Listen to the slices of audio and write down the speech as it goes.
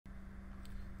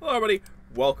Hello everybody,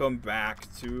 welcome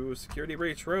back to Security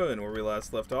Breach Ruin. Where we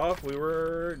last left off, we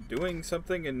were doing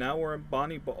something and now we're in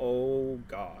Bonnie oh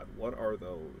god, what are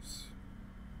those?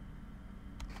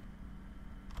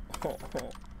 Oh,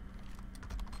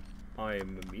 I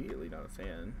am immediately not a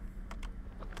fan.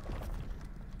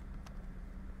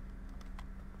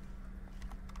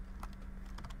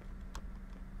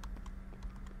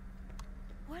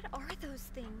 What are those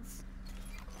things?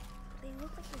 They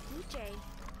look like a DJ.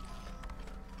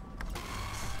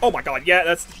 Oh my god, yeah,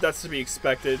 that's to be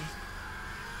expected.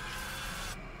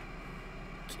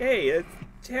 Okay, it's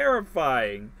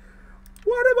terrifying.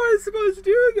 What am I supposed to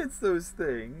do against those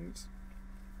things?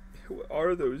 What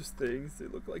are those things? They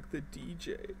look like the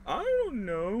DJ. I don't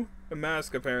know. A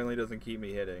mask apparently doesn't keep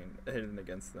me hidden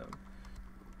against them.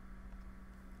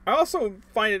 I also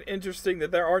find it interesting that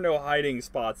there are no hiding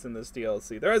spots in this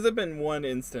DLC. There hasn't been one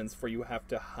instance where you have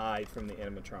to hide from the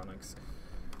animatronics.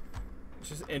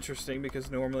 Which is interesting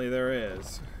because normally there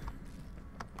is.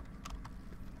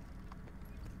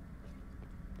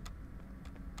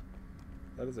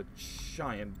 That is a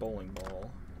giant bowling ball.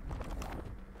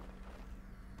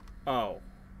 Oh.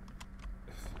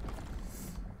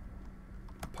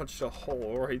 Punched a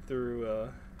hole right through the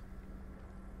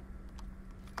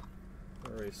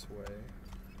raceway.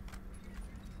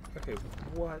 Okay,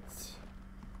 what?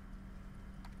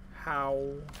 How?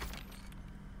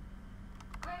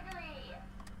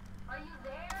 Are you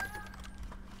there?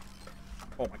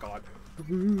 Oh my god.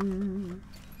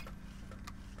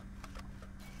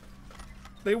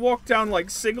 They walk down like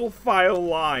single file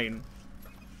line.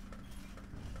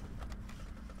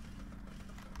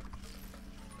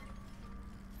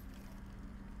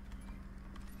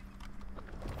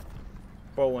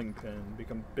 Bowling pin.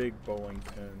 Become big bowling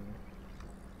pin.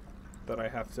 That I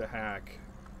have to hack.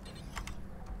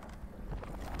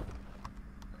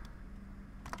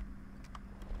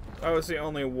 That was the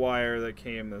only wire that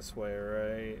came this way,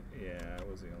 right? Yeah, it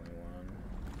was the only one.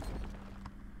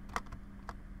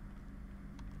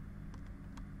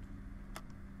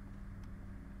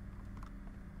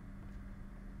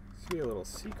 See a little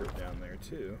secret down there,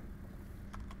 too.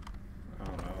 I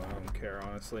don't know, I don't care,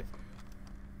 honestly.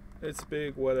 It's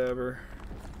big, whatever.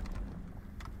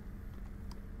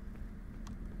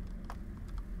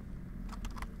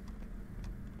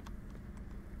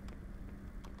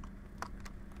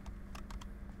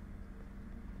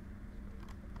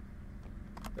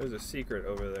 There's a secret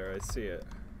over there, I see it.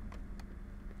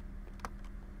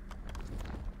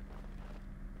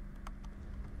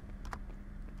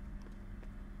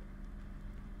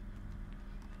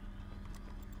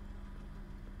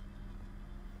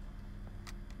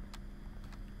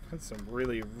 That's some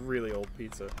really, really old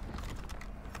pizza.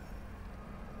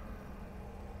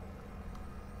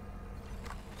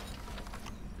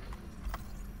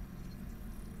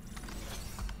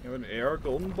 You have an AR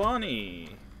Golden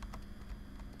Bonnie.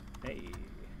 Hey.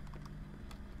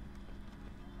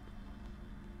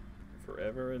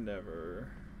 Forever and ever.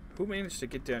 Who managed to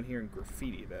get down here and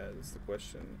graffiti that is the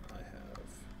question I have.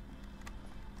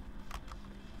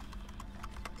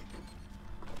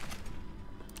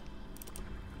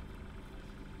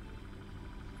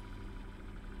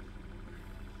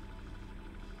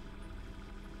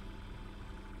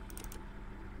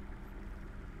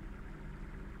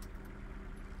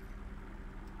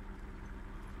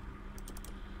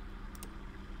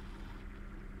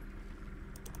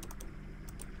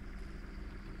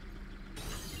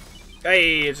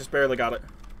 Hey, it just barely got it.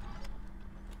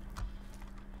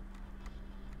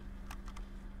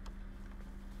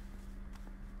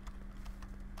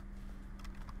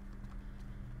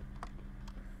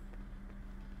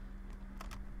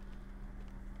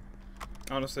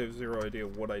 Honestly, I have zero idea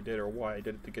what I did or why I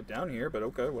did it to get down here, but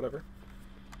okay, whatever.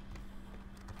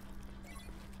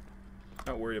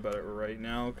 Not worried about it right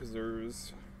now, because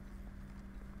there's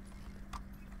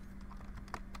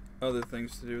other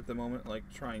things to do at the moment, like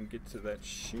try and get to that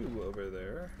shoe over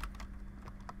there.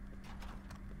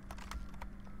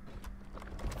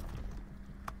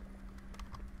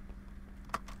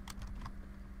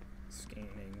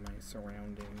 Scanning my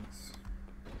surroundings.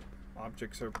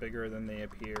 Objects are bigger than they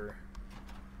appear.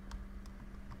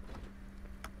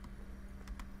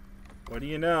 What do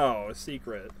you know? A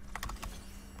secret.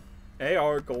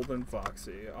 AR Golden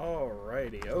Foxy.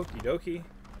 Alrighty, okie dokie.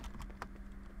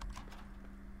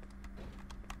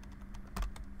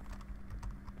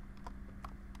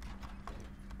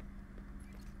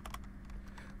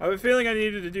 I have a feeling I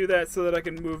needed to do that so that I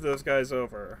can move those guys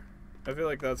over. I feel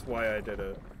like that's why I did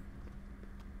it.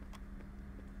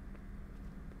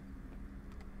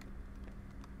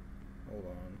 Hold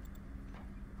on.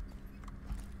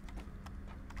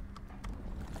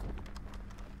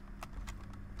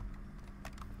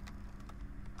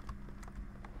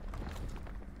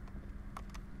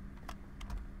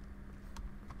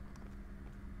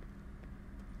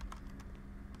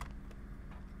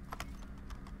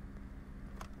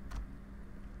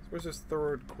 Where's this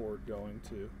third cord going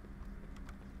to?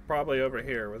 Probably over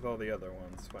here with all the other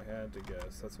ones, if I had to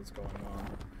guess. That's what's going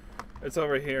on. It's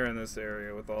over here in this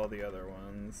area with all the other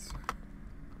ones.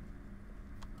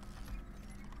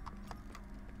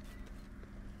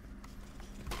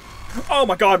 Oh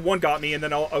my god, one got me, and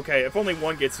then okay, if only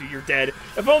one gets you, you're dead.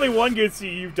 If only one gets you,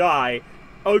 you die.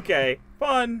 Okay,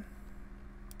 fun.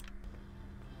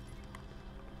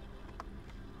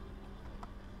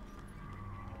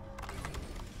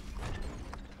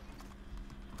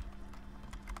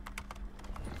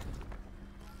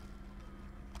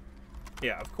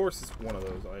 Yeah, of course it's one of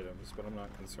those items, but I'm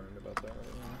not concerned about that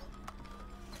right now.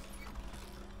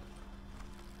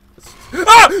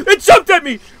 Ah! It jumped at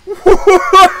me!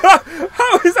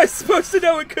 How is I supposed to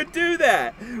know it could do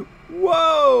that?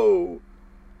 Whoa!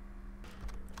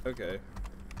 Okay.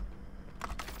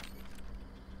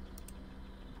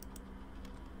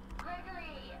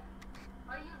 Gregory,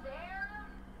 are you there?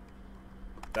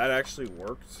 That actually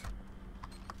worked.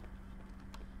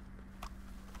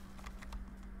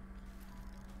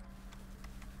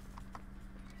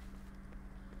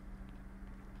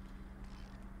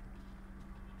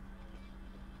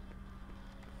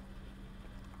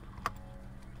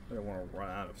 I don't want to run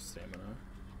out of stamina.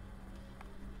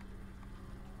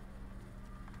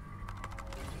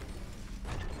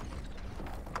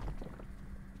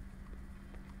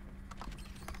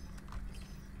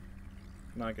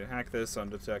 Now I can hack this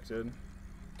undetected.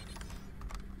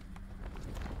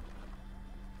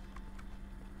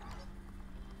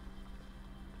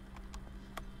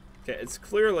 Okay, it's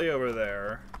clearly over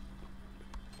there.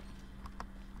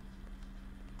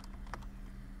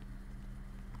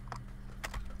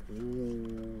 Ooh.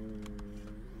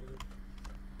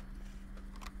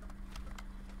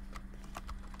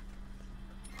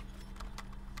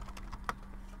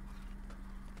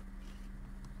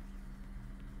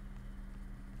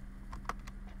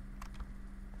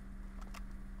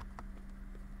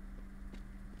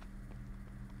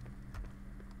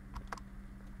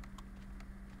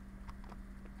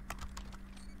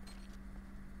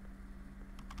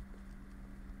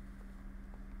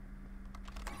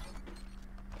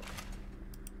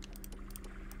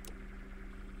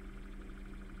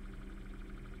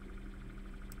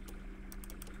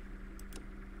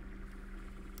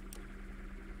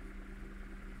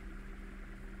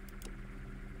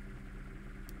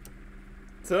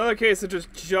 It's another case of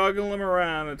just juggling them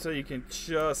around until you can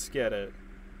just get it.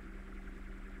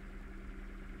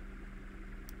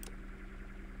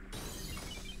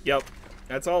 Yep,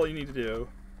 that's all you need to do.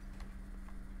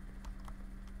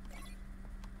 Okay,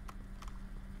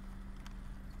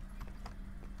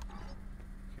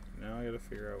 now I gotta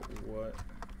figure out what...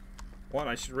 One,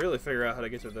 I should really figure out how to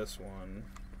get to this one.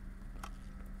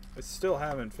 I still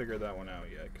haven't figured that one out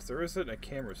yet, because there isn't a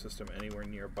camera system anywhere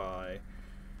nearby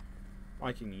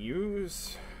I can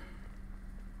use.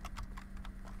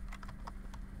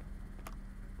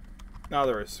 No,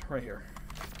 there is, right here.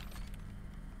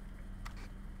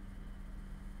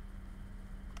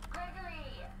 Gregory,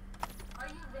 are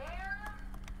you there?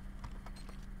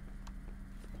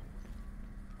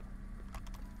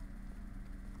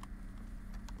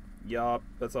 Yup,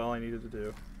 that's all I needed to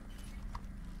do.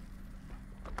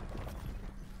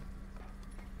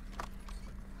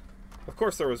 Of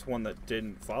course there was one that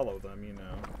didn't follow them, you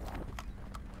know.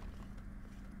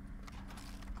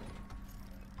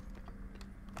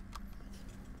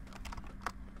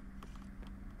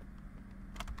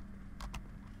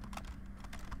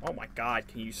 Oh my god,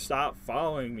 can you stop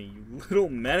following me, you little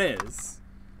menace?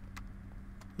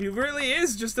 He really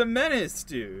is just a menace,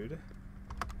 dude.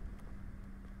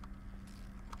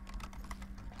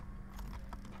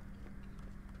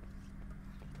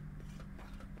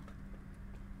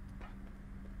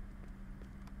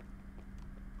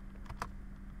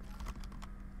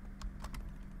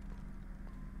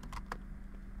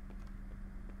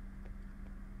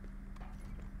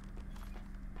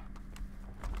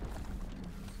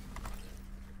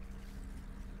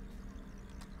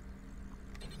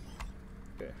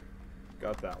 Okay,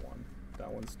 got that one.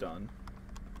 That one's done.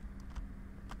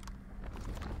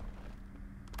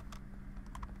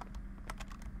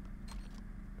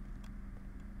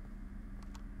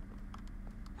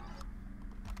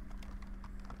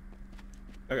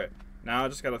 Okay, now I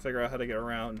just gotta figure out how to get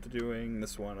around to doing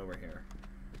this one over here.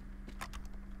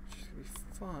 Which is gonna be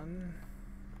fun.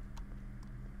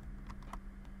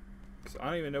 'Cause I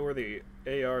don't even know where the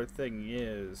AR thing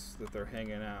is that they're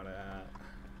hanging out at.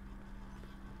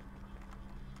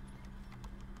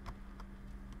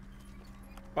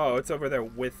 Oh, it's over there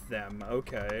with them.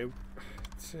 Okay.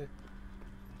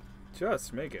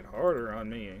 Just make it harder on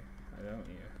me. I don't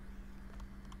you?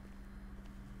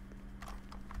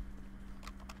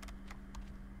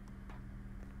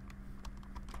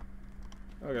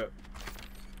 Okay.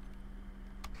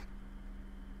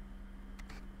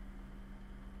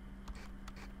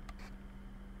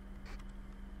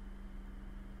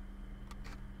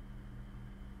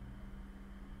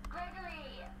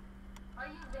 Gregory, are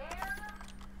you there?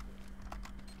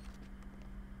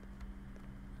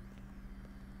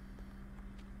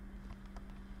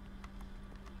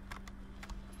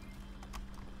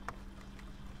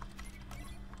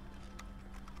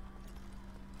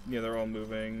 Yeah, they're all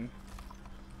moving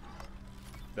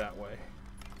that way.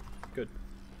 Good.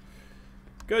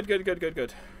 Good, good, good, good,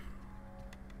 good.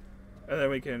 And then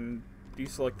we can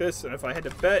deselect this, and if I had to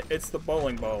bet, it's the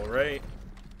bowling ball, right?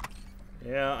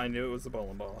 Yeah, I knew it was the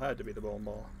bowling ball. Had to be the bowling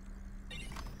ball.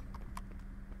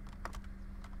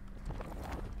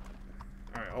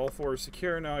 Alright, all four are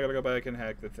secure. Now I gotta go back and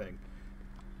hack the thing.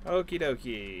 Okie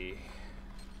dokie.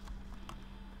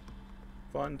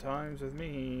 Fun times with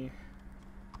me.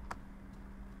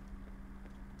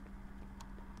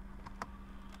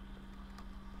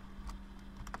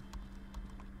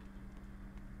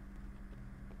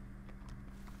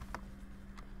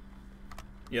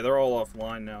 Yeah, they're all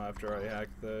offline now after I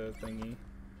hacked the thingy.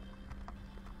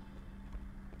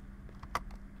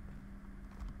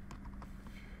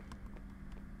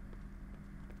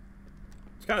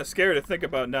 It's kind of scary to think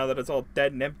about now that it's all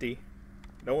dead and empty.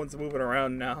 No one's moving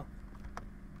around now.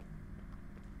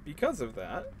 Because of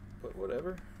that, but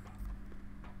whatever.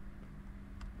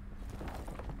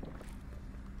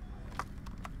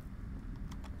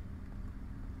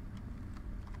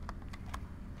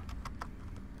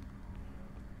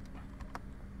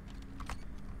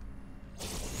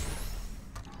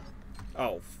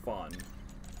 Oh, fun.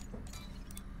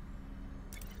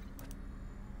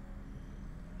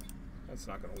 That's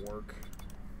not gonna work.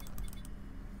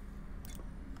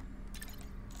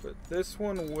 But this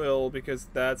one will, because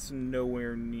that's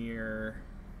nowhere near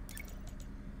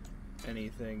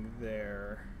anything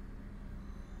there.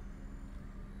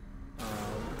 Can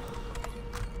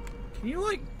you,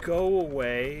 like, go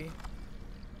away?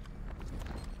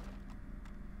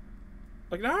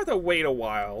 Like, now I have to wait a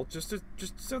while, just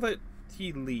so that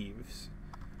he leaves.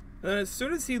 And then as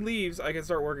soon as he leaves, I can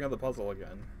start working on the puzzle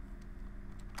again.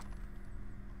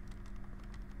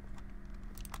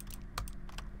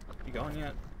 You gone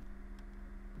yet?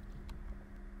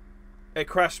 It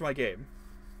crashed my game.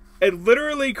 It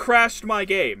literally crashed my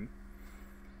game.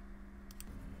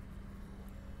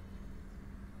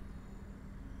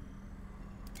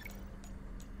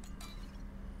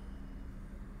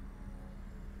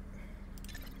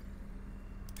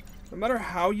 No matter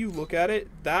how you look at it,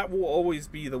 that will always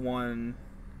be the one.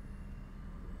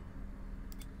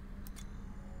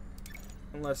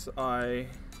 Unless I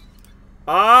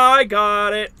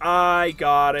got it. I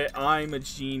got it. I'm a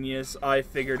genius. I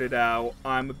figured it out.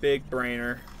 I'm a big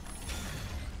brainer.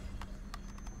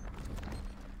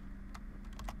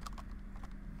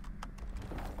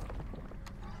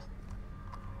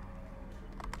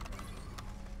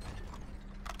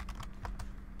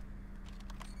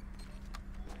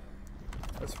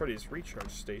 That's Freddy's recharge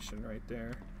station right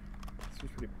there.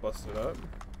 Seems pretty busted up.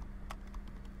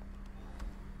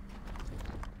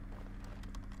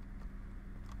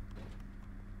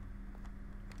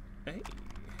 Hey.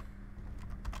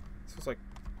 This looks like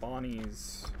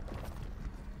Bonnie's.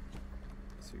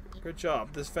 Good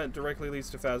job. This vent directly leads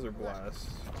to Phaser Blast.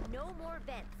 No more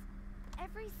vents.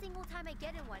 Every single time I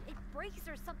get in one, it breaks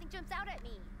or something jumps out at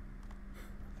me.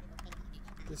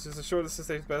 This is the shortest and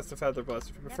safe best of Phaser Blast.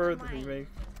 If you prefer the remake.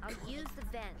 I'll use the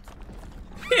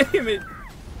vent. Damn it.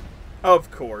 Of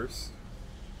course.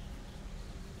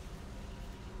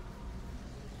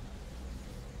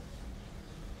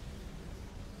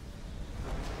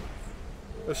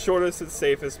 The shortest and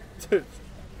safest.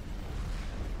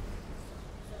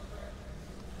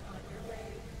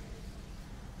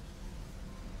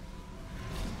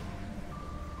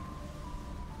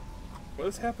 What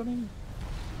is happening?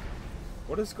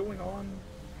 What is going on?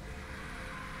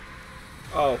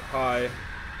 Oh, hi.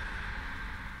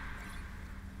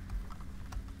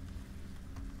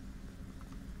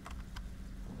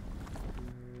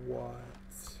 What?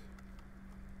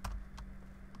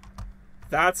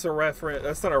 That's a reference.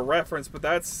 That's not a reference, but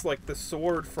that's like the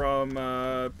sword from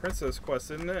Princess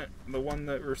Quest, isn't it? The one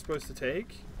that we're supposed to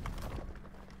take?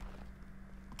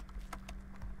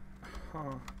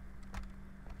 Huh.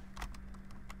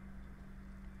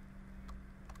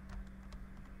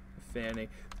 Fanny.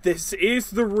 This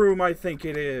is the room I think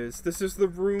it is. This is the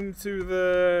room to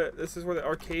the... This is where the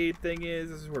arcade thing is.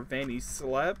 This is where Vanny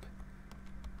slept.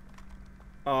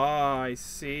 Ah, I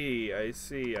see. I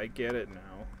see. I get it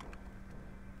now.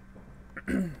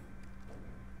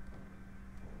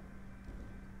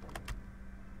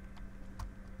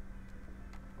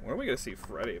 When are we gonna see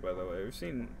Freddy, by the way? We've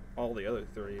seen all the other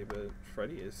three, but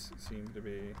Freddy seems to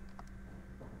be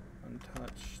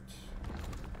untouched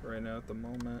right now at the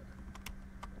moment.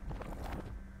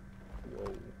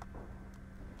 Whoa.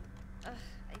 I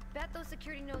bet those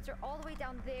security notes are all the way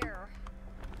down there.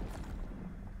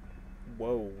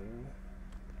 Whoa.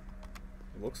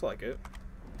 Looks like it.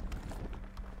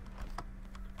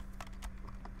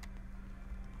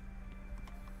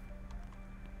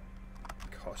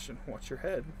 Caution, watch your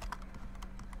head.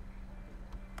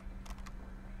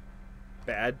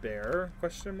 Bad bear?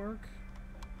 Question mark?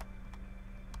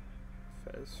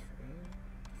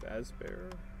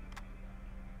 Fazbear?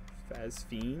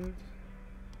 Fazfiend?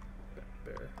 Bad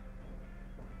bear.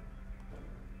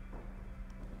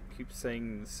 Keep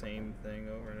saying the same thing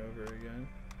over and over again.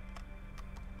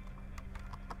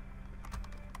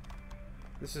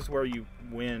 This is where you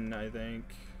win, I think.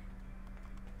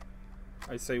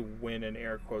 I say win in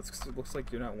air quotes because it looks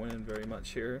like you're not winning very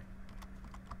much here.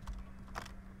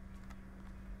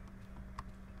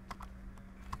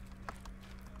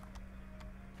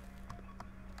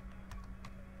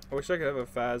 I wish I could have a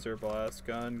Phaser blast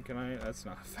gun. Can I? That's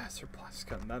not a Phaser blast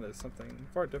gun. That is something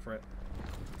far different.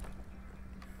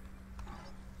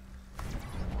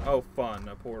 Oh, fun.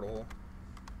 A portal.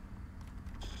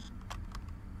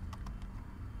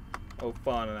 Oh,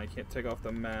 fun. And I can't take off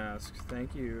the mask.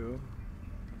 Thank you.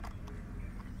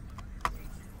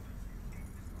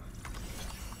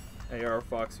 AR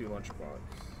Foxy Lunchbox.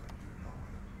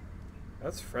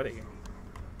 That's Freddy.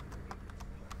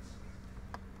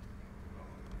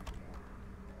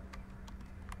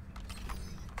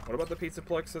 What about the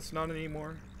Pizzaplex that's not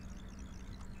anymore?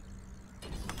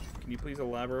 Can you please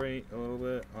elaborate a little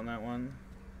bit on that one?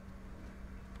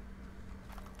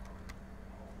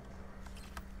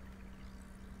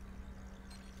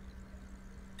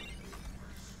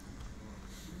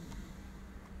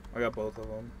 I got both of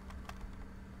them.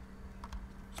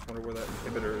 Just wonder where that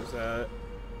inhibitor is at.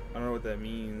 I don't know what that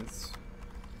means.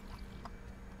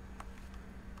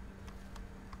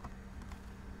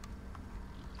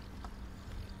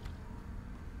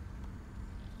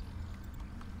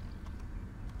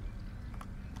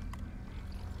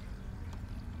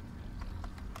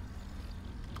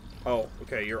 Oh,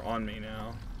 okay, you're on me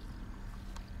now.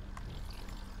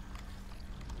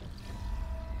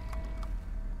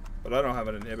 But I don't have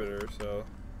an inhibitor, so...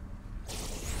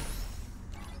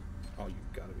 Oh,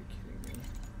 you've got to be kidding me.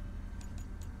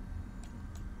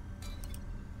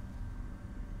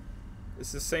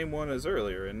 It's the same one as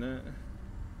earlier, isn't it?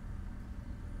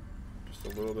 Just a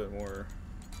little bit more...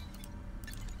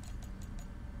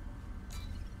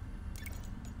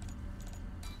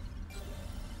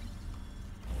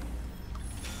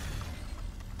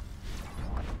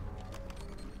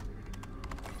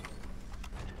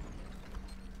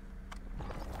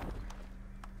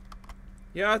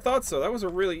 Yeah, I thought so. That was a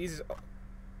really easy...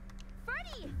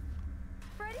 Freddy!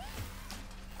 Freddy?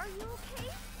 Are you okay?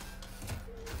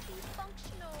 Please be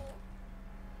functional.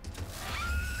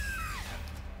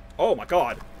 Oh my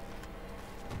god.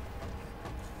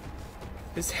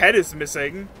 His head is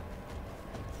missing.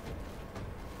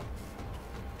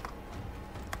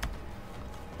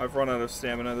 I've run out of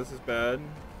stamina. This is bad.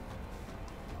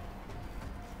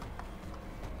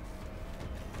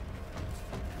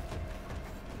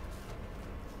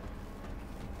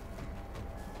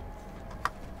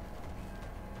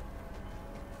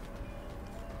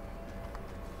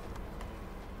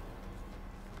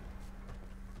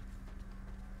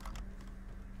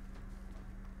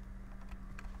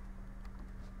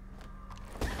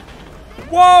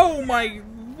 Whoa, my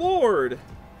lord!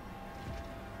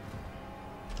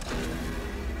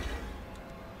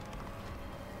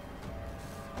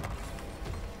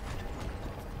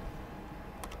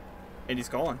 And he's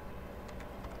gone.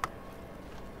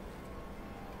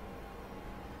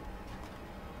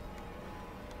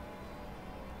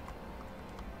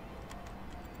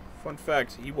 Fun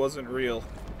fact, he wasn't real.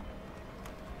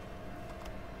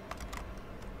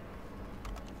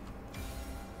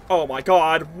 Oh my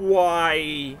god,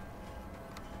 why?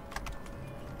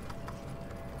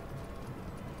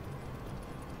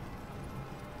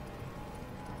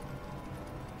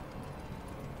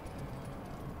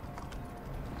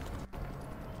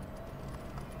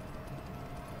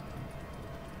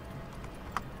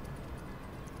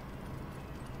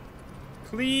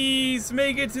 Please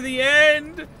make it to the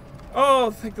end.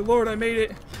 Oh, thank the Lord I made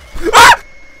it. Ah!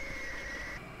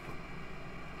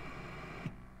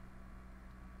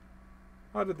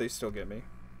 How did they still get me?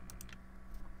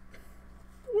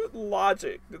 What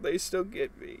logic did they still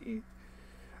get me?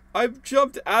 I've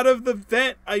jumped out of the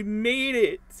vent. I made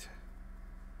it.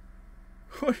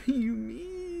 What do you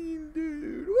mean?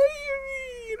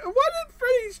 did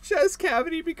Freddy's chest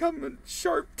cavity become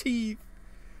sharp teeth?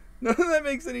 None of that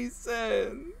makes any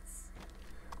sense.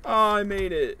 Oh, I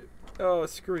made it. Oh,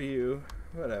 screw you.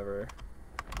 Whatever.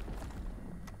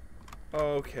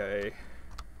 Okay.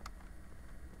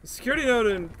 The security node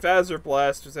in Phaser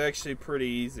Blast was actually pretty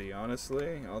easy,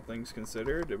 honestly, all things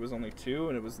considered. It was only 2,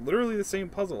 and it was literally the same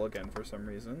puzzle again for some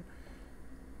reason.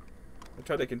 They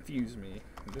tried to confuse me.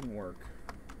 It didn't work.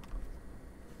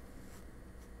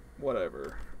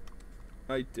 Whatever.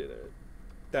 I did it.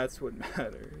 That's what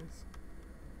matters.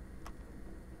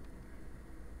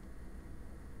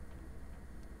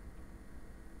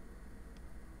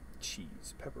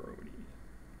 Cheese, pepperoni.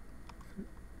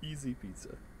 Easy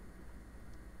pizza.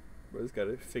 Bro's got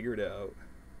it figured out.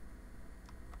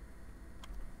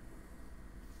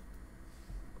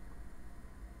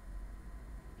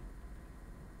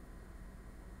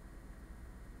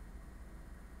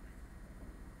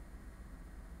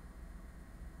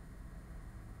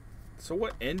 So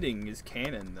what ending is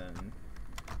canon then?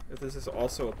 If this is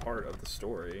also a part of the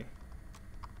story.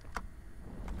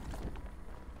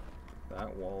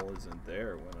 That wall isn't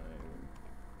there when I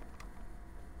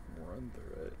run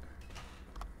through it.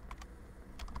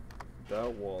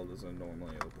 That wall doesn't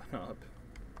normally open up.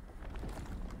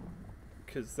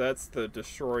 Because that's the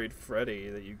destroyed Freddy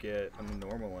that you get on the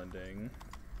normal ending.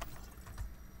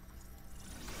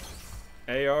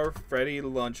 AR Freddy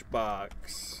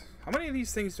lunchbox. How many of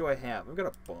these things do I have? I've got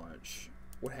a bunch.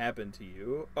 What happened to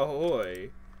you?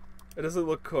 Ahoy. It doesn't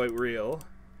look quite real.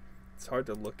 It's hard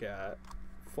to look at.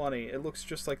 Funny, it looks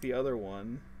just like the other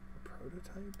one. A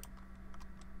prototype?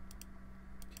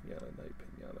 Pinata night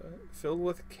pinata. Filled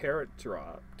with carrot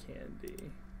drop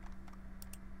candy.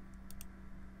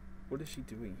 What is she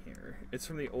doing here? It's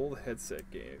from the old headset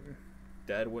game.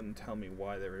 Dad wouldn't tell me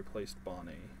why they replaced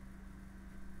Bonnie.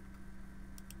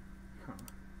 Huh.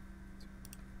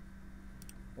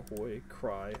 Ahoy,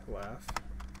 cry, laugh.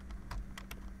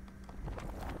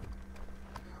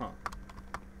 Huh.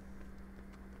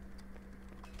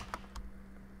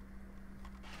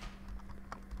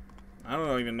 I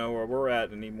don't even know where we're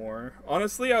at anymore.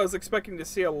 Honestly, I was expecting to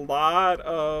see a lot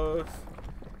of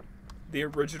the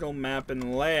original map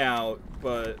and layout,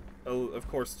 but of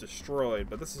course destroyed.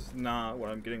 But this is not what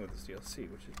I'm getting with this DLC,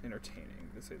 which is entertaining,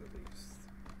 to say the least.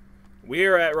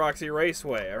 We're at Roxy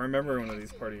Raceway. I remember one of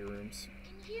these party rooms.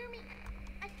 Can you hear me?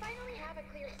 I finally have a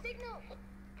clear signal.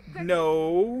 Gregory,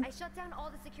 No. I shut down all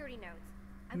the security nodes.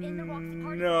 I'm in the Roxy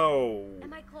party. No.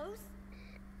 Am I close?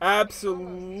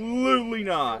 Absolutely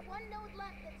not. There's one node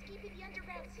left that's keeping the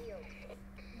underground sealed.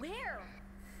 Where?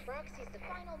 Roxy's the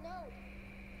final node.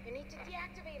 You need to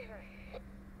deactivate her.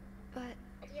 But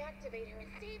Deactivate her and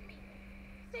save me.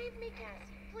 Save me,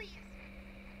 Cassie, please.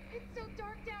 It's so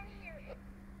dark down here.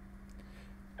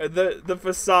 The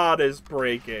facade is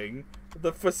breaking.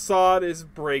 The facade is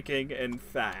breaking and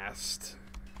fast.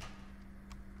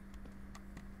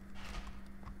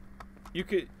 You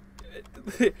could...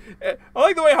 I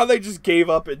like the way how they just gave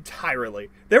up entirely.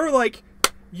 They were like,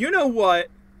 you know what?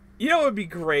 You know what would be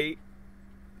great?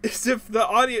 Is if the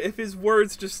audio, if his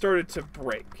words just started to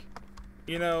break.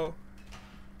 You know?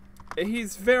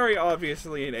 He's very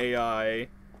obviously an AI.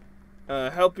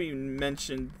 Helpy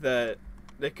mentioned that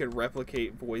they could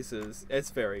replicate voices. It's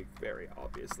very, very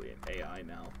obviously an AI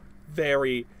now.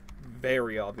 Very,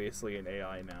 very obviously an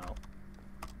AI now.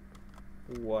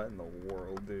 What in the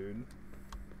world, dude?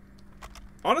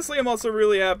 Honestly, I'm also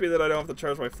really happy that I don't have to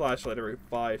charge my flashlight every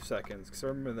 5 seconds, because I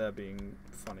remember that being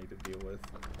funny to deal with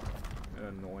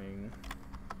and annoying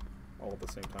all at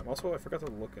the same time. Also, I forgot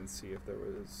to look and see if there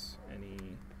was any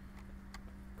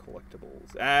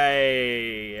collectibles.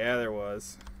 Hey, yeah, there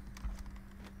was.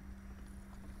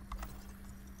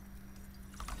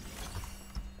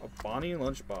 A Bonnie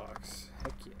lunchbox.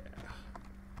 Heck yeah.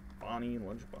 Bonnie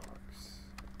lunchbox.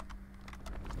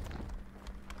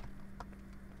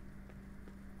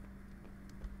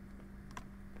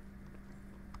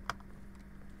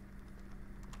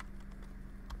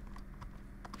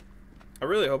 I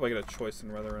really hope I get a choice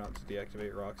in whether or not to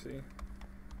deactivate Roxy.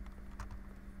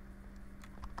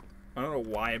 I don't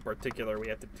know why in particular we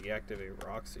have to deactivate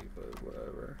Roxy, but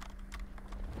whatever.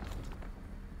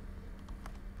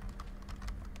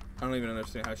 I don't even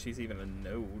understand how she's even a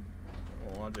node,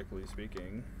 logically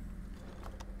speaking.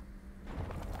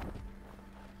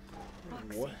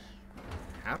 Roxy. What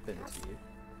happened to you?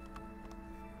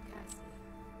 Cassie.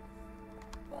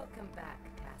 Welcome back,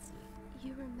 Cassie.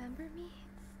 You remember me?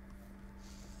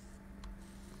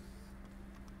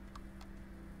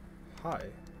 Hi.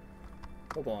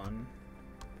 Hold on.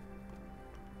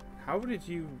 How did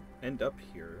you end up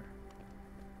here?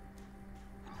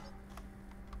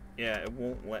 Yeah, it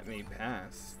won't let me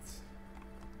past.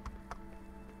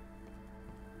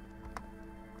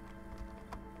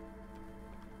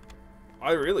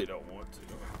 I really don't want to,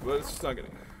 but it's just not gonna.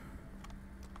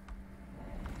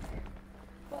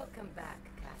 Welcome back,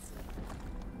 Cassie.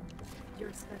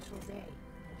 Your special day.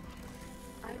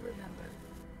 I remember.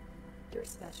 Your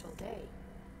special day.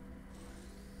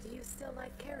 Do you still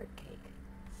like carrot cake?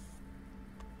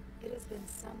 It has been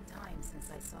some time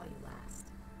since I saw you last.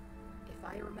 If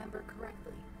I remember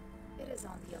correctly, it is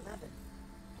on the 11th.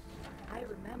 I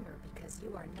remember because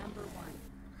you are number 1.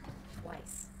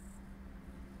 Twice.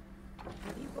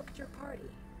 Have you booked your party?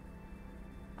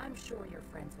 I'm sure your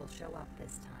friends will show up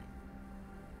this time.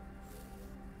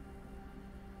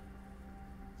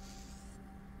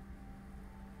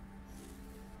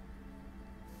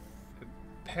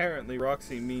 Apparently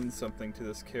Roxy means something to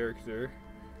this character,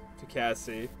 to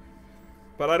Cassie.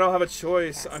 But I don't have a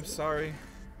choice. Cassie? I'm sorry.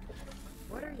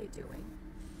 What are you doing?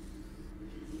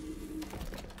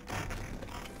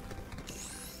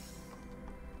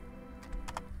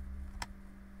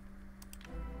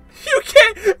 You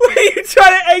can't. Wait, you try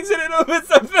to exit it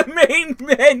opens up the main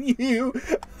menu.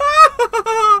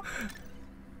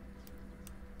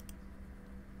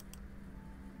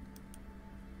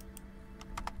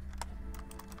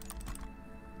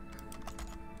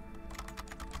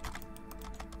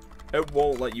 It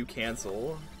won't let you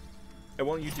cancel. It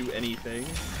won't let you do anything.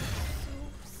 So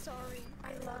sorry.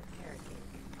 I love carrot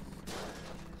cake.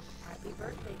 Happy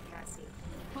birthday, Cassie.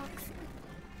 Roxy.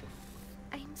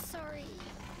 I'm sorry.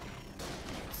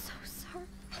 I'm so sorry.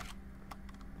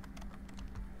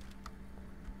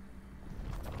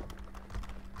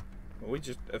 We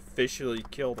just officially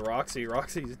killed Roxy.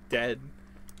 Roxy's dead.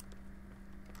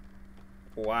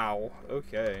 Wow.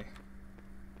 Okay.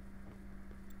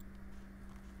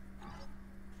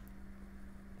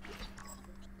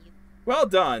 Well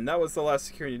done. That was the last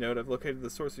security note. I've located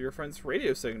the source of your friend's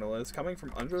radio signal, and it's coming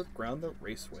from underground the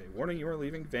raceway. Warning, you are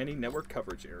leaving Vanny network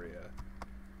coverage area.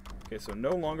 Okay, so no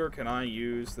longer can I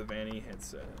use the Vanny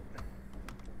headset.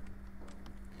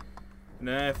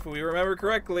 Now, if we remember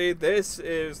correctly, this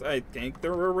is, I think,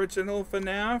 the original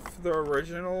Fnaf, the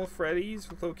original Freddy's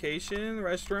location,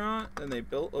 restaurant, and they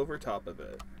built over top of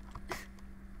it.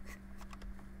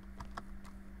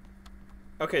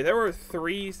 Okay, there were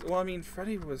 3, well, I mean,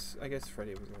 Freddy was, I guess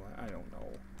Freddy was alive. I don't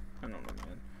know,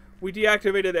 man. We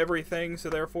deactivated everything, so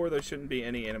therefore there shouldn't be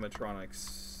any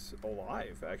animatronics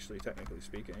alive, actually, technically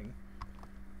speaking.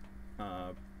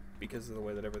 Because of the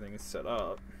way that everything is set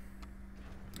up.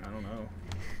 I don't know.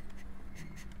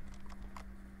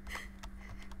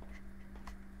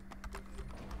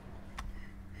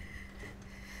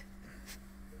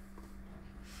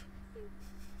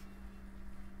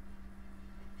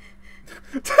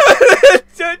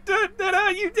 No,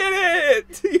 you did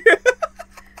it!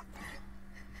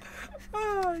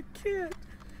 Oh, I can't.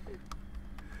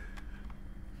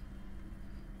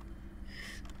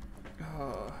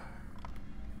 Oh.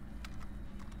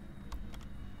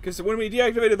 Because when we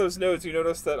deactivated those nodes, you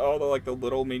noticed that all the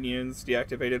little minions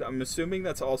deactivated. I'm assuming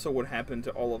that's also what happened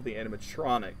to all of the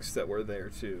animatronics that were there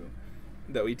too,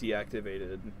 that we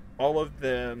deactivated. All of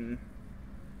them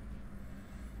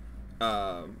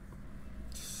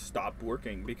stopped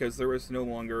working because there was no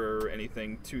longer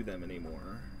anything to them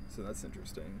anymore. So that's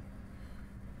interesting.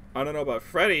 I don't know about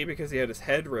Freddy because he had his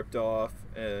head ripped off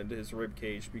and his rib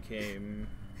cage became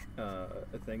a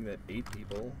thing that ate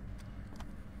people.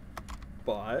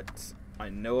 But I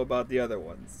know about the other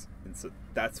ones, and so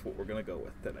that's what we're gonna go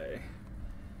with today.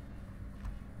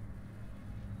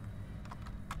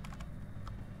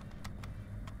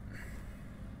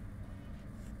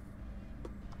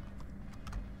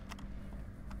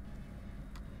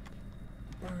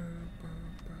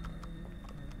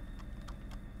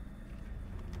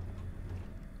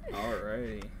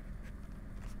 Alrighty.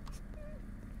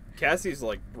 Cassie's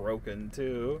like broken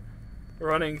too.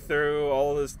 Running through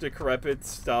all this decrepit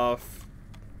stuff,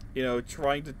 you know,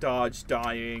 trying to dodge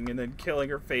dying, and then killing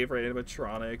her favorite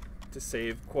animatronic to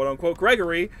save quote-unquote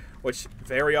Gregory, which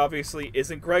very obviously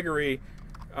isn't Gregory.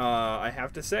 I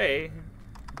have to say,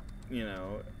 you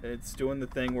know, it's doing the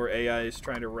thing where AI is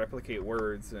trying to replicate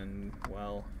words, and,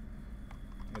 well,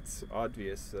 it's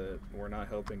obvious that we're not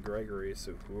helping Gregory,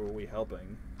 so who are we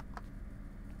helping?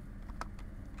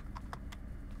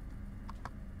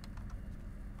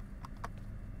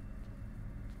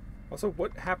 Also,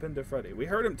 what happened to Freddy? We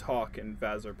heard him talk in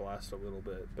Vazer Blast a little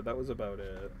bit, but that was about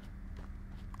it.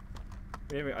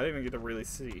 I didn't even get to really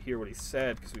hear what he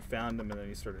said because we found him and then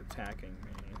he started attacking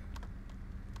me.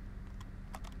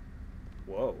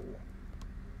 Whoa.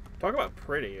 Talk about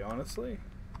pretty, honestly.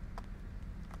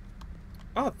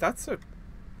 Oh, that's a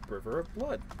river of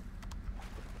blood.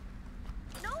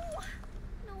 No!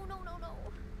 No, no, no, no.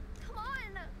 Come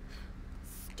on!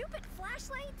 Stupid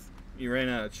flashlights! You ran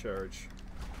out of charge.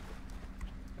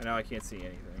 And now I can't see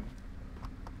anything.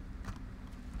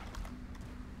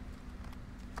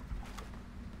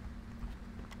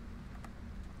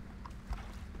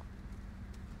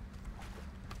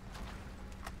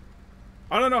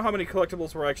 I don't know how many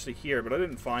collectibles were actually here, but I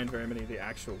didn't find very many of the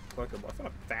actual collectibles. I found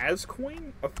a Faz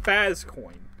coin? A Faz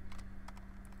coin.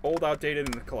 Old, outdated,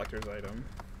 and a collector's item.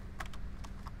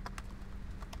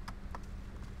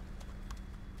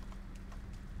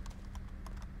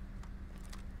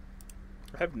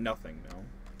 I have nothing now.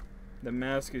 The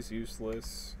mask is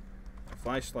useless. My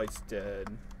flashlight's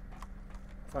dead.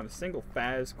 I found a single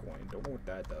Faz coin. Don't know what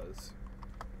that does.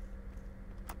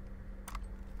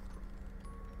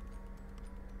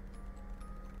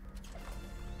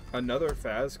 Another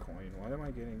Faz coin. Why am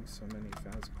I getting so many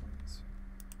Faz coins?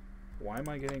 Why am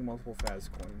I getting multiple Faz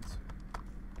coins?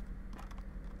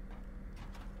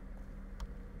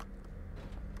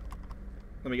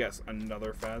 Let me guess.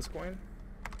 Another Faz coin?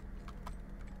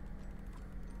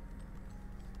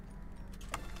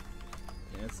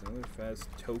 Yeah, it's another Faz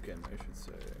token, I should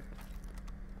say.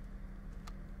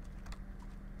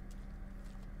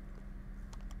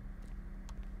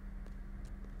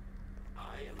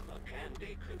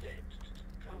 Candy cadet,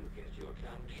 come get your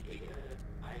candy here.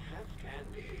 I have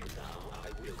candy now. I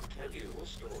will tell you a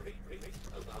story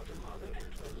about a mother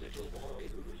and a little boy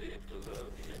who lived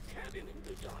alone in a cabin in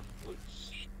the dark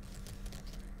woods.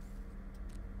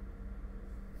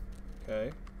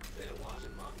 Okay. There was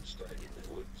a monster in the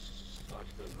woods, but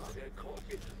the mother caught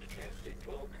it and kept it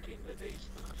locked in the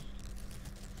basement.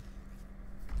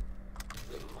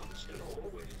 The monster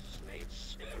always made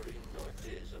scary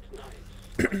noises at night.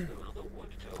 The mother would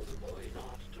tell the boy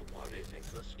not to worry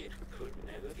because it could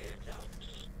never get out.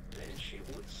 Then she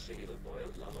would sing the boy a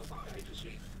lullaby to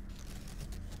sleep.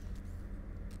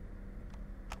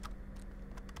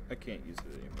 I can't use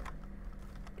it anymore.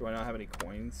 Do I not have any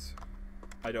coins?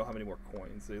 I don't have any more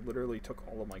coins. They literally took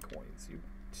all of my coins. You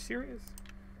serious?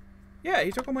 Yeah,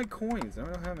 he took all my coins. I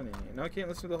don't have any. Now I can't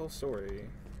listen to the whole story.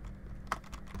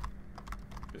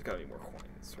 There's gotta be more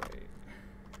coins, right?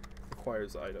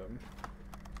 Requires item.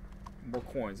 More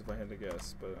coins if I had to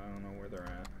guess, but I don't know where they're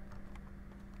at.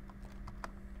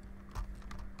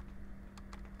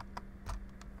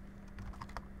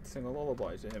 Sing a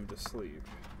lullaby to him to sleep.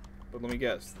 But let me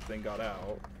guess, the thing got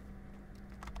out.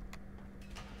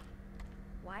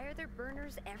 Why are there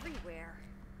burners everywhere?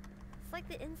 It's like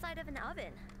the inside of an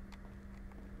oven.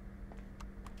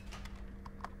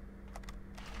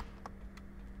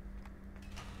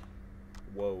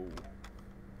 Whoa.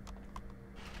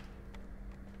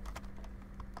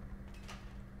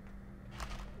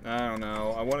 I don't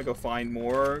know. I want to go find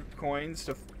more coins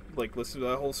to, like, listen to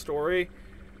that whole story.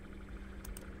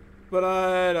 But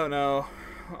I don't know.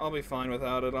 I'll be fine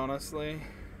without it, honestly.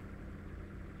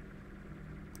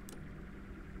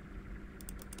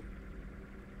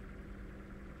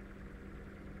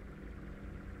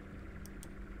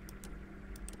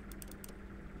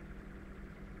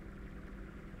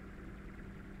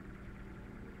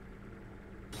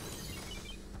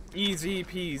 Easy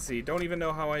peasy. Don't even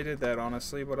know how I did that,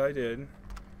 honestly, but I did.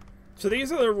 So these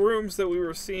are the rooms that we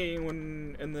were seeing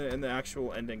when in the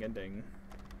actual ending.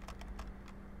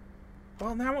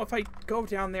 Well, now if I go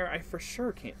down there, I for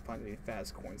sure can't find any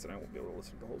Faz coins, and I won't be able to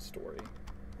listen to the whole story.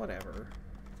 Whatever.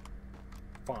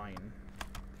 Fine.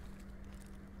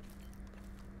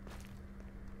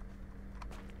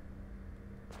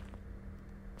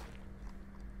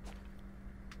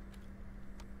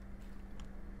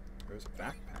 There's a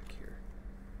backpack here.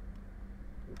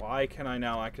 Why can I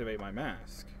now activate my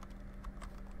mask?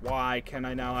 Why can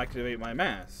I now activate my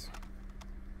mask?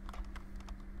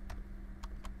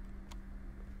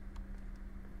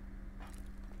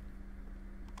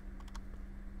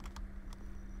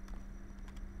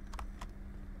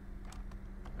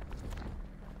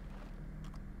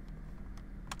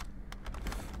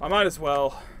 I might as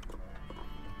well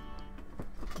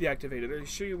deactivate it. Are you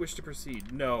sure you wish to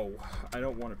proceed? No, I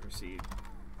don't want to proceed.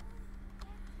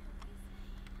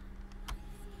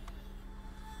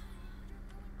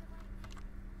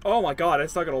 Oh my god,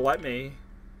 it's not gonna let me.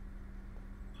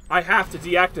 I have to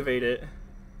deactivate it.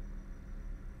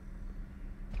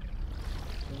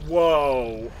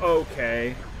 Whoa,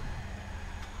 okay.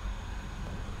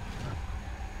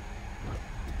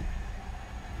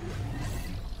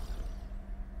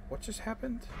 What just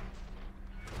happened?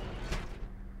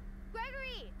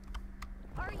 Gregory!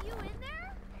 Are you in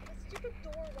there? The stupid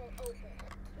door won't open.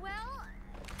 Well,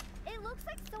 it It looks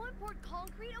like someone poured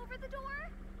concrete over the door.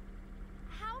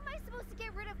 How am I supposed to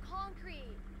get rid of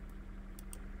concrete?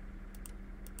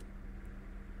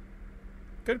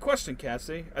 Good question,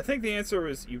 Cassie. I think the answer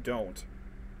is you don't.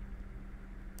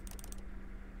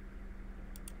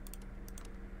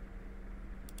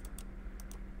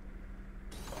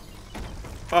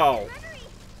 Oh.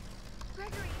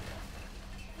 Gregory,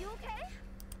 you okay?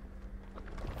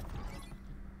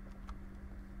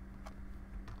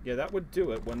 Yeah, that would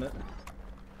do it, wouldn't it?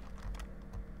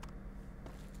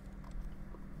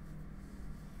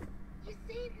 You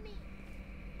saved me.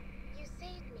 You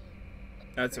saved me.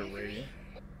 That's a radio.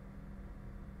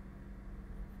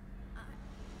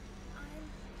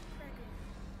 I'm Gregory.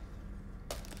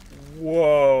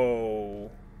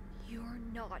 Whoa. You're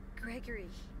not Gregory.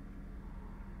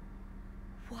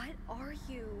 What are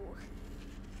you?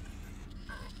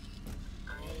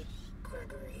 I'm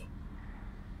Gregory.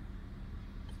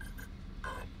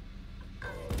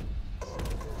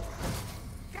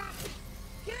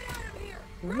 Get out of here!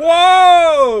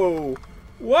 Whoa!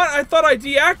 What? I thought I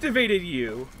deactivated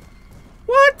you.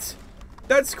 What?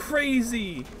 That's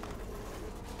crazy.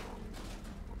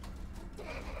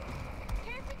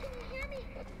 Cassie, can you hear me?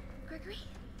 Gregory?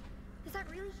 Is that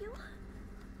really you?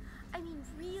 I mean,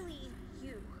 really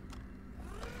you?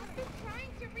 I've been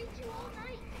trying to reach you all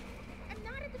night. I'm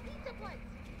not at the pizza place.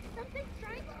 Something's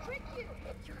trying to trick you.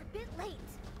 You're a bit late.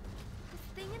 This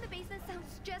thing in the basement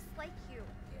sounds just like you.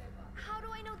 How do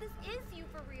I know this is you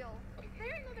for real? Is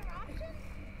there another option?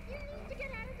 You need to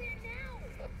get out of there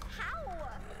now. How?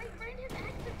 My friend has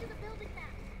access to the building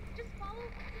map. Just follow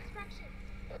instructions.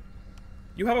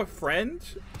 You have a friend?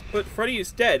 But Freddy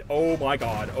is dead. Oh my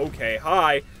god. Okay,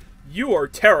 hi. You are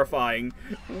terrifying.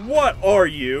 What are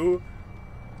you?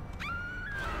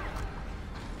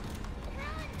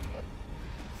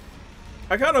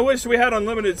 I kind of wish we had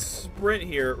unlimited sprint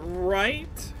here, right?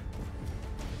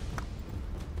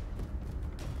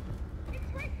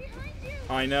 It's right behind you.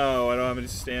 I know, I don't have any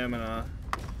stamina.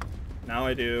 Now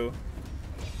I do.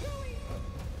 Keep going.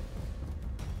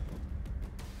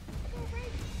 Go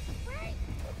right. Right.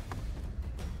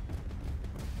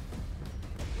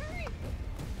 Hurry.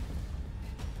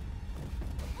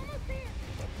 Almost there.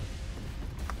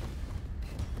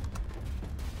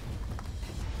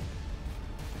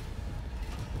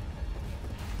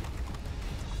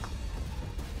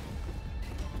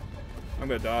 I'm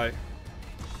gonna die.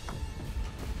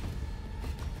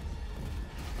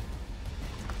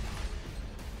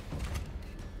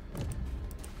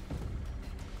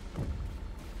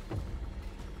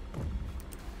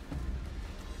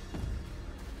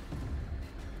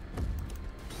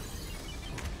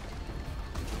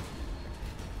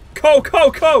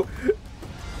 Go!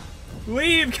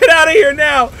 Leave! Get out of here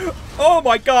now! Oh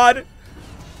my god!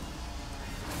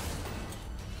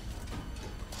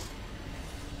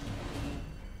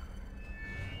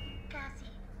 Cassie,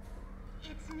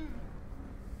 it's me.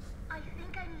 I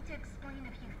think I need to explain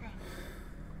a few things.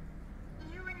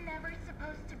 You were never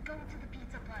supposed to go to the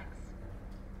Pizzaplex.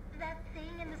 That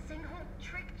thing in the sinkhole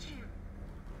tricked you.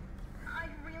 I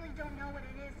really don't know what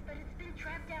it is, but it's been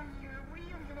trapped down here a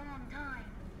really long time.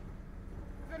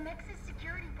 The Nexus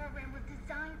security program was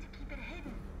designed to keep it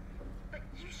hidden, but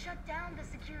you shut down the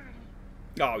security.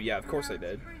 Oh yeah, of course Now I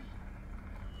did. it's free.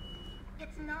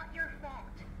 It's not your fault.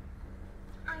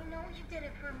 I know you did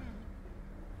it for me,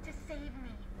 to save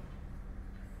me.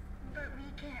 But we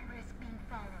can't risk being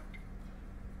followed.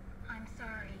 I'm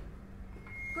sorry.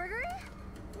 Gregory?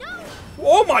 No!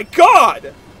 Oh my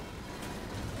god!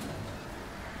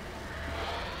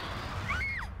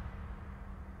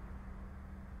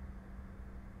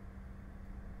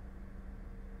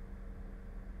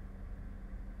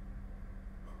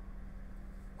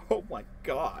 Oh my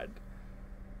god.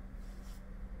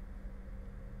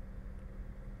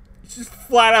 You just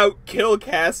flat out kill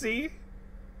Cassie?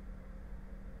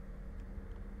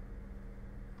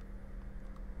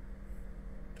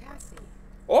 Cassie.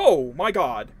 Oh my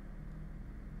god.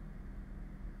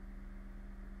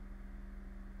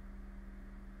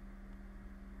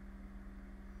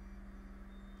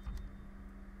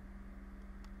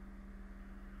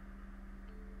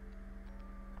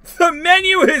 The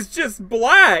menu is just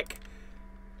black!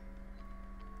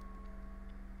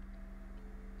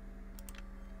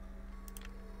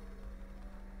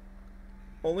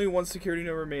 Only one security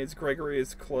node remains. Gregory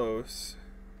is close.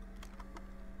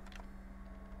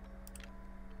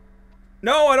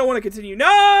 No, I don't want to continue.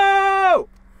 No!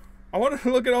 I want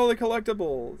to look at all the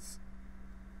collectibles.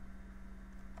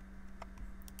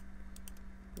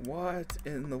 What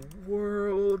in the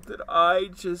world did I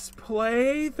just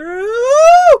play through?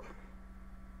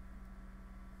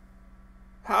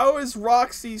 How is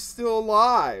Roxy still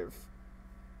alive?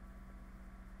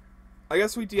 I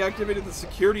guess we deactivated the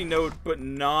security node, but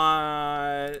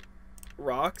not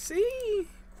Roxy?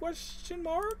 Question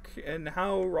mark? And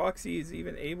how Roxy is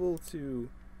even able to...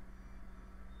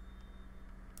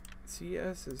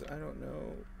 CS is, I don't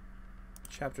know.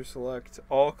 Chapter select.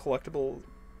 All collectibles.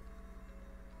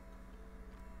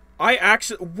 I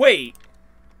actually... Wait!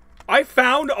 I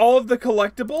found all of the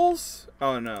collectibles?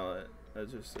 Oh no,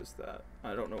 that just says that.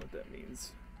 I don't know what that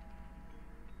means.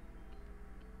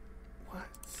 What?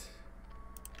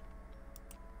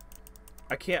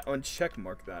 I can't uncheck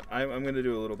mark that. I'm gonna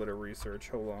do a little bit of research.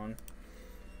 Hold on.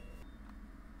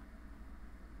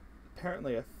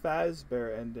 Apparently a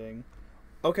Fazbear ending.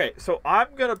 Okay, so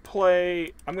I'm gonna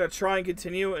try and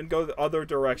continue and go the other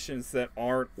directions that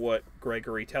aren't what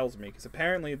Gregory tells me, because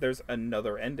apparently there's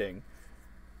another ending.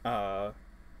 That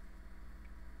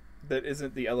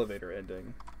isn't the elevator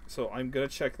ending. So I'm gonna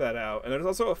check that out. And there's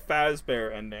also a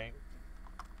Fazbear ending.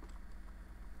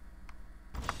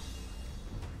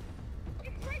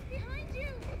 It's right behind you!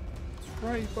 It's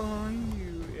right behind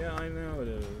you. Yeah, I know it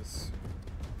is.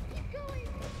 Keep going!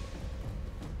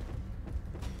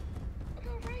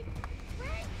 Go right!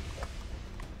 Right!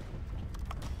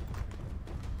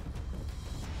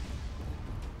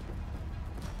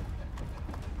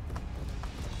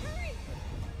 Hurry!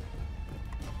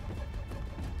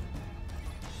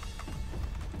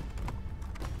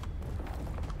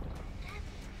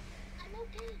 I'm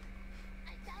okay. I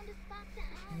found a spot to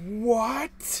hide.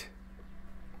 What?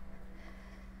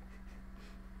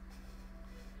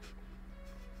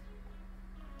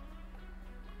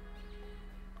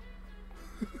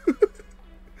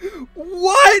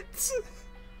 What?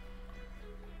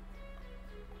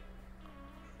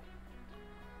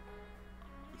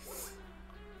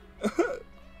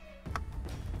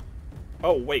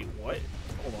 Oh, wait, what?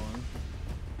 Hold on.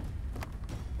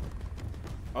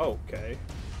 Oh, okay.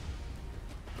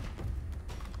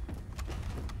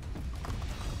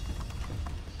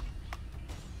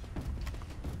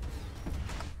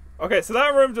 Okay, so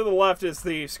that room to the left is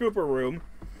the scooper room,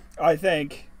 I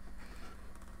think.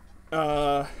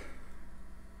 So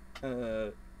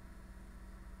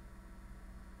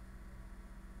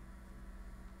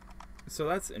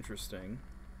that's interesting.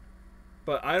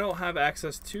 But I don't have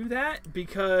access to that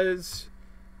because,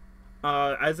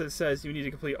 as it says, you need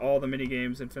to complete all the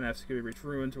minigames in Fnaf Security Breach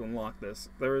Ruin to unlock this.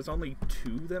 There is only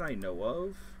 2 that I know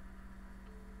of.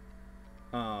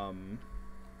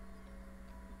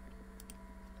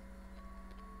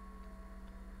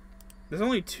 There's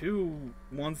only 2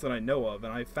 ones that I know of,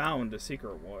 and I found a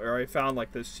secret one, or I found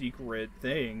like the secret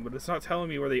thing, but it's not telling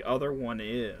me where the other one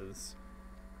is.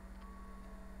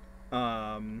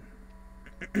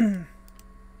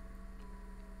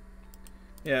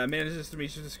 Yeah, it manages to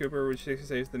meet the scooper, which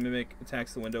saves the mimic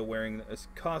attacks the window wearing a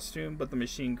costume, but the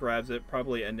machine grabs it,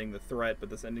 probably ending the threat, but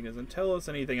this ending doesn't tell us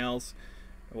anything else.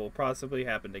 It will possibly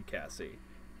happen to Cassie.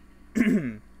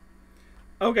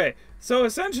 Okay, so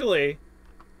essentially,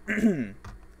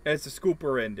 it's a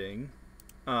scooper ending.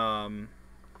 I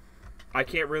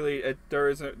can't really,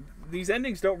 these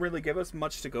endings don't really give us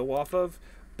much to go off of,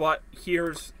 but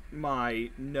here's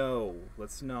my no,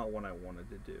 that's not what I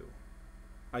wanted to do.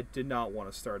 I did not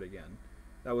want to start again.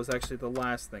 That was actually the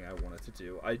last thing I wanted to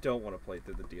do. I don't want to play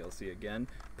through the DLC again.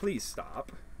 Please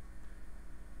stop.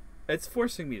 It's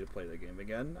forcing me to play the game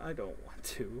again. I don't want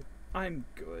to. I'm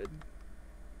good.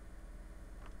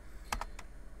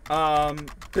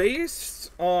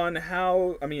 Based on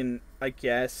how, I mean, I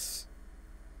guess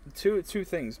two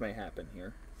things may happen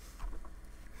here.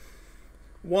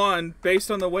 One,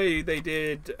 based on the way they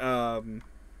did,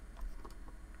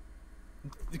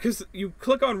 because you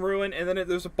click on Ruin and then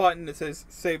there's a button that says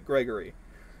Save Gregory.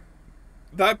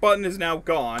 That button is now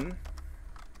gone.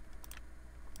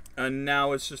 And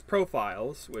now it's just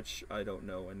profiles, which I don't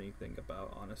know anything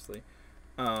about, honestly.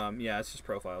 Yeah, it's just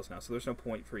profiles now, so there's no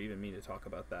point for even me to talk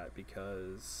about that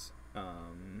because,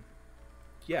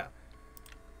 yeah.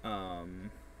 Chapter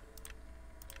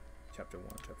 1.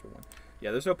 Yeah,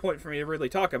 there's no point for me to really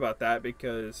talk about that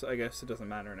because I guess it doesn't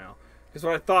matter now. Because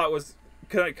what I thought was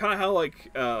kind of how,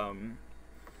 like,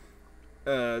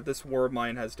 this War of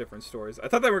Mine has different stories. I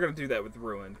thought they were going to do that with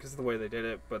Ruin because of the way they did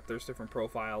it, but there's different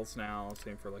profiles now,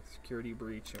 same for, like, Security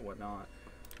Breach and whatnot.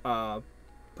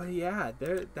 But yeah,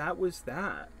 that was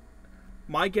that.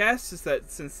 My guess is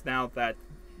that since now that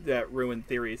Ruin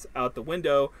theory is out the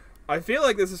window, I feel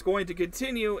like this is going to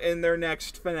continue in their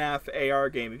next FNAF AR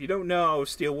game. If you don't know,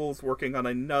 Steel Wool's working on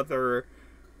another,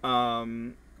 what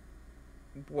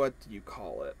do you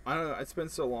call it? I don't know, it's been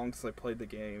so long since I played the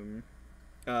game.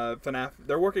 FNAF.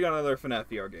 They're working on another FNAF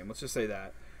VR game. Let's just say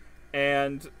that.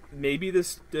 And maybe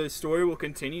the story will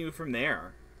continue from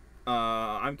there.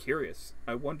 I'm curious.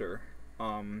 I wonder.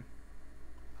 But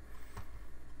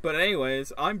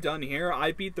anyways, I'm done here.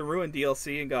 I beat the Ruin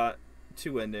DLC and got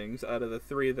 2 endings out of the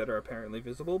 3 that are apparently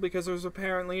visible, because there's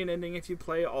apparently an ending if you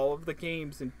play all of the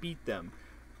games and beat them.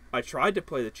 I tried to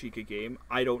play the Chica game.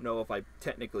 I don't know if I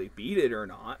technically beat it or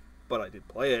not, but I did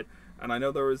play it. And I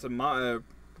know there was a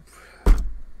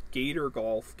Gator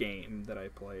Golf game that I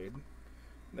played.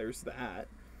 There's that.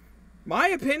 My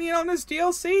opinion on this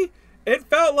DLC, it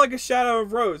felt like a Shadow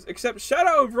of Rose, except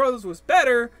Shadow of Rose was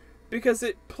better because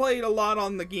it played a lot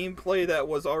on the gameplay that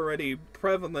was already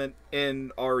prevalent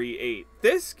in RE8.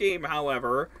 This game,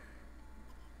 however,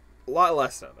 a lot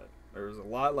less of it. There's a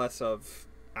lot less of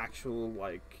actual,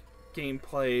 like,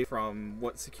 gameplay from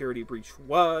what Security Breach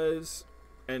was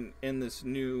and in this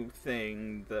new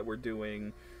thing that we're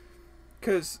doing.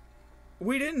 Because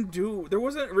there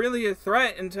wasn't really a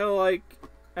threat until, like,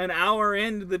 an hour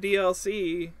into the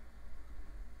DLC.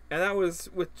 And that was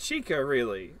with Chica,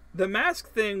 really. The mask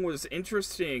thing was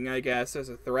interesting, I guess, as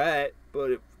a threat,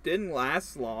 but it didn't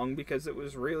last long because it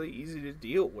was really easy to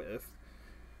deal with.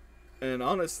 And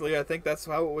honestly, I think that's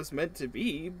how it was meant to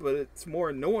be, but it's more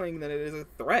annoying than it is a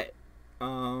threat.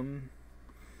 And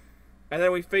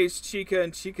then we faced Chica,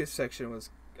 and Chica's section was,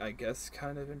 I guess,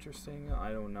 kind of interesting.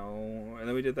 I don't know. And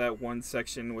then we did that one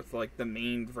section with, like, the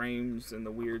main frames and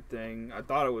the weird thing. I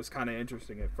thought it was kind of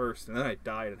interesting at first, and then I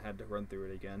died and had to run through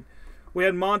it again. We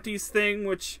had Monty's thing,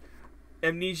 which...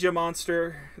 Amnesia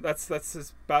monster. That's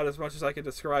about as much as I can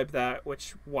describe that,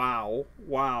 which, wow.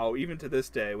 Even to this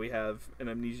day, we have an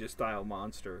Amnesia-style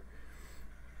monster.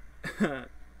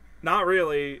 Not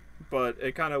really, but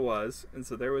it kind of was. And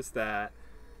so there was that.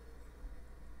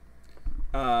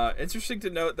 Interesting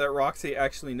to note that Roxy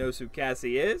actually knows who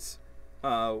Cassie is.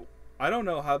 I don't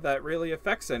know how that really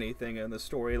affects anything in the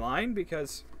storyline,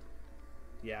 because,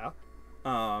 yeah.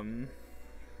 So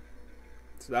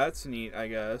that's neat, I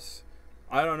guess.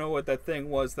 I don't know what that thing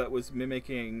was that was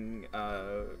mimicking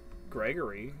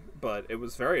Gregory, but it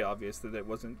was very obvious that it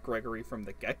wasn't Gregory from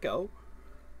the get-go.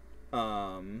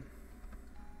 Yeah,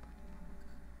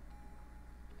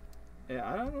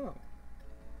 I don't know.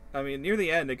 I mean, near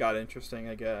the end it got interesting,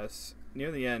 I guess. Near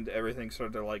the end, everything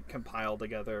started to, like, compile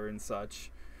together and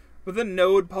such. But the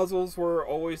node puzzles were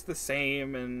always the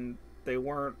same, and they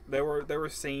were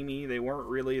samey. They weren't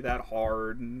really that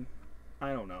hard, and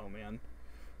I don't know, man.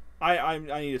 I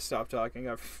need to stop talking.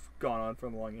 I've gone on for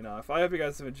long enough. I hope you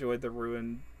guys have enjoyed the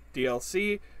Ruin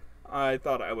DLC. I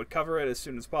thought I would cover it as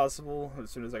soon as possible, as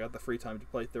soon as I got the free time to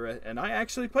play through it. And I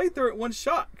actually played through it one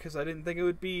shot, because I didn't think it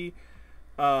would be...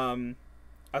 I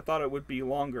thought it would be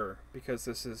longer, because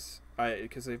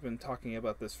because they've been talking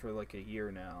about this for like a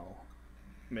year now.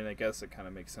 I mean, I guess it kind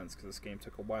of makes sense, because this game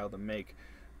took a while to make.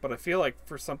 But I feel like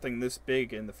for something this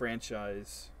big in the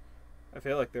franchise... I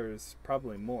feel like there's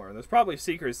probably more. There's probably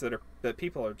secrets that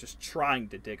people are just trying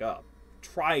to dig up,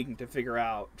 trying to figure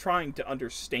out, trying to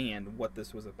understand what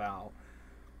this was about.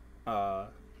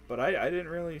 But I didn't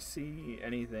really see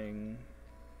anything.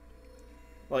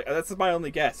 Like, that's my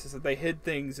only guess, is that they hid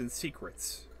things in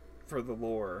secrets for the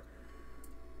lore.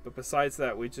 But besides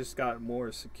that, we just got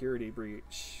more Security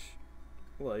Breach,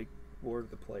 like, more of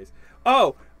the place.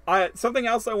 Oh, something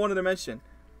else I wanted to mention.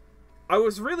 I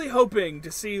was really hoping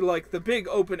to see, like, the big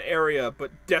open area,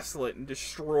 but desolate and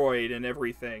destroyed and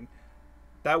everything.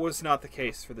 That was not the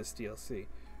case for this DLC.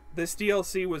 This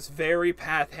DLC was very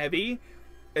path-heavy.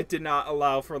 It did not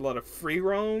allow for a lot of free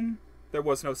roam. There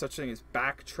was no such thing as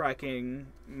backtracking,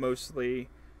 mostly.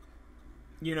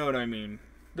 You know what I mean.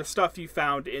 The stuff you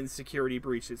found in Security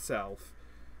Breach itself.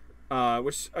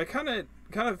 Which I kind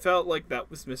of felt like that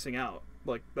was missing out.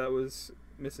 Like, that was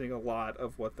missing a lot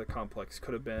of what the complex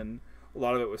could have been. A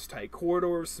lot of it was tight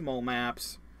corridors, small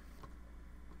maps,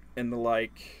 and the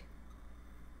like.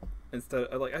 Instead,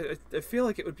 I feel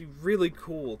like it would be really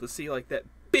cool to see, like, that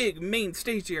big main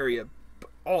stage area,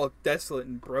 all desolate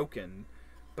and broken.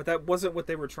 But that wasn't what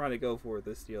they were trying to go for with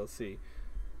this DLC.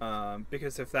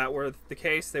 Because if that were the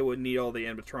case, they would need all the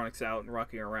animatronics out and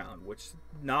rocking around. Which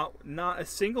not a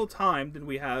single time did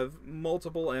we have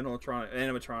multiple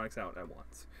animatronics out at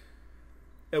once.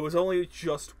 It was only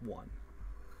just one.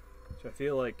 So I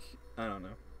feel like, I don't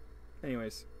know.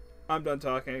 Anyways, I'm done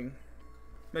talking.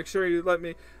 Make sure you let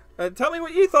me... tell me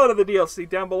what you thought of the DLC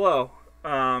down below.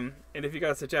 And if you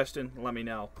got a suggestion, let me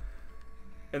know.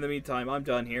 In the meantime, I'm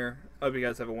done here. Hope you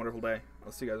guys have a wonderful day.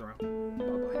 I'll see you guys around.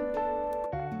 Bye-bye.